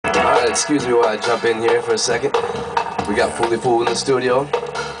excuse me while I jump in here for a second. We got Fullwood in the studio.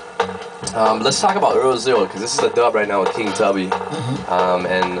 Let's talk about Earl Zero, because this is a dub right now with King Tubby.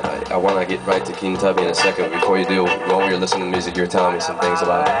 And I want to get right to King Tubby in a second. Before you do, while you're listening to music, you're telling me some things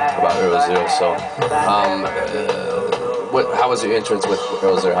about Earl Zero. So, how was your entrance with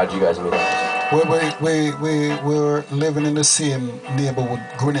Earl Zero? How did you guys meet up? We were living in the same neighborhood,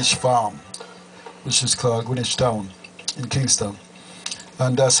 Greenwich Farm, which is called Greenwich Town in Kingston.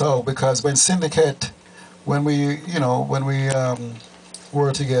 And that's how, because when Syndicate, when we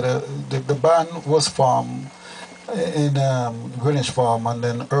were together, the band was formed in Greenwich Farm, and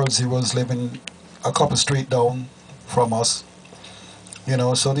then Earl Zero was living a couple street down from us.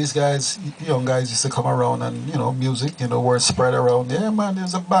 So these guys, young guys, used to come around and, music, word spread around. Yeah, man,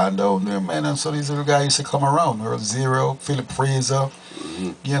 there's a band down there, man. And so these little guys used to come around. Earl Zero, Philip Fraser,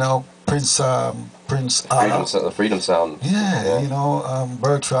 Prince Freedom, the Freedom Sound. Yeah,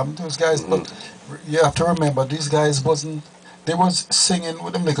 Bertram, those guys. But you have to remember, these guys they was singing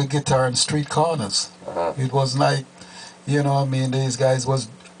with them like a guitar in street corners. It was like, these guys was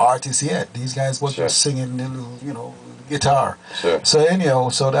artists yet. These guys was just singing, guitar. So anyhow,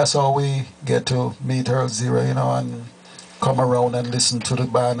 so that's how we get to meet Earl Zero, and come around and listen to the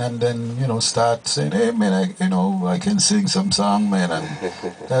band, and then, start saying, hey man, I can sing some song, man, and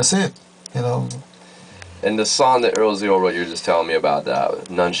that's it, And the song that Earl Zero wrote, you were just telling me about,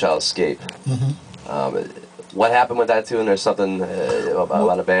 None Shall Escape. What happened with that tune? There's something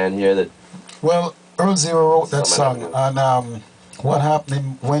about a band here that... Well, Earl Zero wrote that song, and what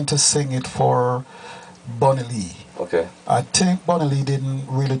happened, he went to sing it for Bunny Lee. Okay. I think Bunny Lee didn't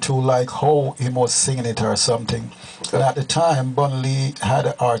really too like how he was singing it or something. Okay. And at the time, Bunny Lee had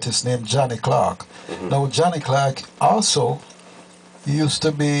an artist named Johnny Clark. Now, Johnny Clark also used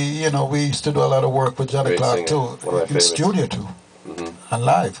to be, we used to do a lot of work with Johnny Clark too, in studio too, and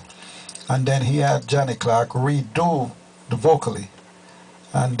live. And then he had Johnny Clark redo the vocally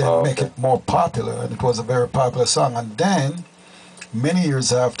and then make it more popular, and it was a very popular song. And then, many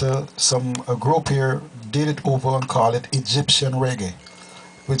years after, a group here did it over and called it Egyptian Reggae,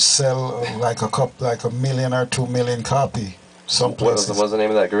 which sell like a million or 2 million copy some places. What was the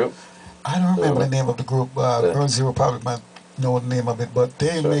name of that group? I don't remember the name of the group. Earl Zero probably might know the name of it, but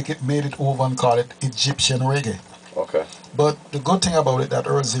they made it over and called it Egyptian Reggae. Okay. But the good thing about it, that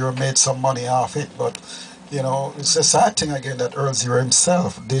Earl Zero made some money off it, but it's a sad thing again that Earl Zero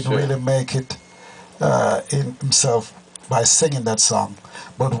himself didn't really make it in himself by singing that song.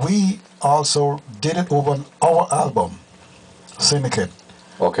 But we also did it over on our album, Syndicate.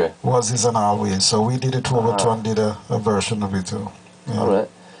 Okay. Was His and Always. So we did it over and did a version of it too. Alright.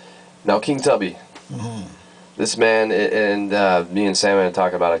 Now King Tubby. This man, and me and Sam had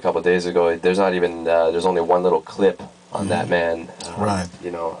talked about it a couple of days ago, there's only one little clip on that man. Right.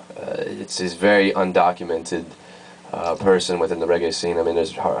 He's very undocumented person within the reggae scene. I mean,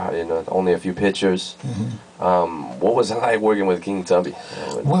 there's only a few pictures. What was it like working with King Tubby?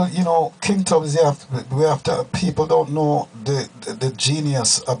 Well, King Tubby, people don't know the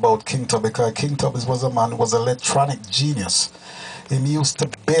genius about King Tubby, because King Tubby was a man who was an electronic genius. He used to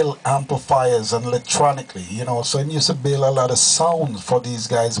build amplifiers and electronically, so he used to build a lot of sounds for these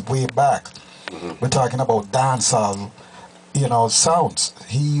guys way back. We're talking about dancehall, sounds.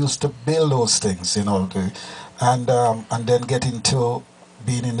 He used to build those things, and then get into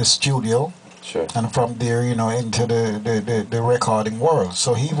being in the studio, and from there, into the recording world.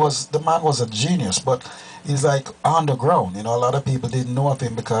 So the man was a genius, but he's like underground. A lot of people didn't know of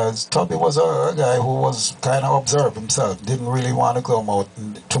him because Tubby was a guy who was kind of observed himself, didn't really want to come out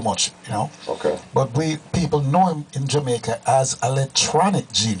too much, Okay. But people know him in Jamaica as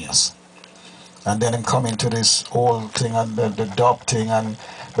electronic genius. And then him come into this whole thing and the dub thing, and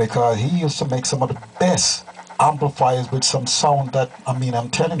because he used to make some of the best amplifiers with some sound that, I'm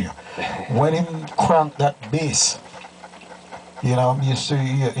telling you, when him cranked that bass, he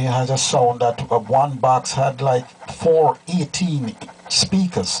has a sound that one box had like 418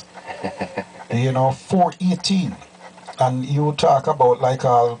 speakers, 418, and you talk about like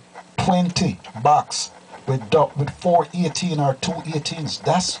a 20 box with 418 or 218s.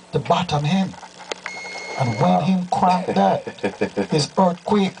 That's the bottom end. And when him cranked that, it's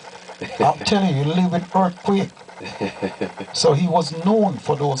earthquake. I'm telling you, live with earthquake. So he was known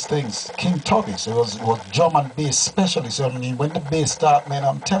for those things. King Tubby, so he was drum and bass specialist. So when the bass start, man,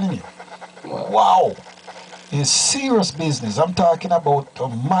 I'm telling you, wow, it's serious business. I'm talking about a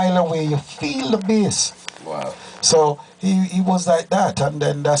mile away, you feel the bass. Wow. So he was like that, and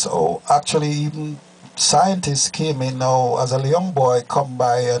then that's how actually even scientists came in now as a young boy, come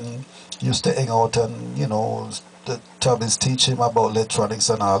by and used to hang out and the Tubbies teach him about electronics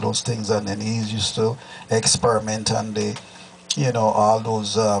and all those things, and then he used to experiment and all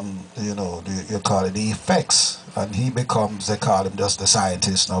those you call it the effects, and he becomes, they call him just the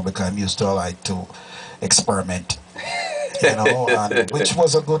scientist now because he used to like to experiment, and which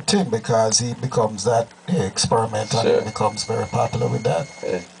was a good thing because he becomes that experiment and he becomes very popular with that.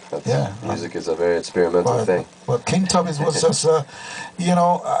 Yeah, music is a very experimental thing. But King Tubbies was just,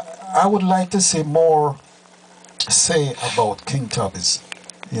 I would like to see more say about King Tubbies,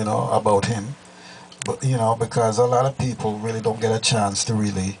 about him, but because a lot of people really don't get a chance to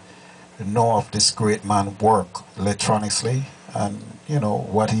really know of this great man work electronically, and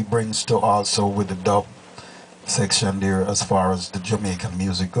what he brings to also with the dub section there as far as the Jamaican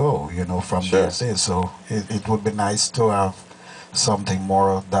music go, from these days. So it would be nice to have something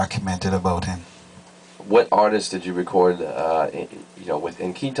more documented about him. What artists did you record,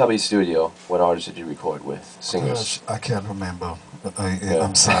 in King Tubby's studio? What artists did you record with? Singers? Gosh, I can't remember.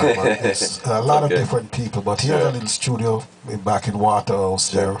 I'm sorry, but it's a lot of different people. But he had a little studio back in Waterhouse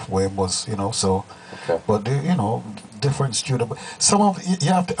there, where it was, so. But different studio. But some of you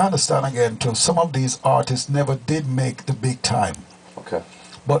have to understand again too. Some of these artists never did make the big time. Okay.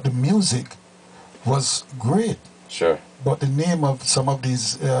 But the music was great. Sure. But the name of some of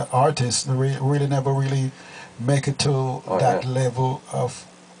these artists really never really make it to that level of,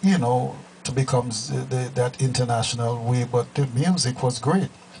 to become that international way. But the music was great.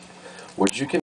 Would you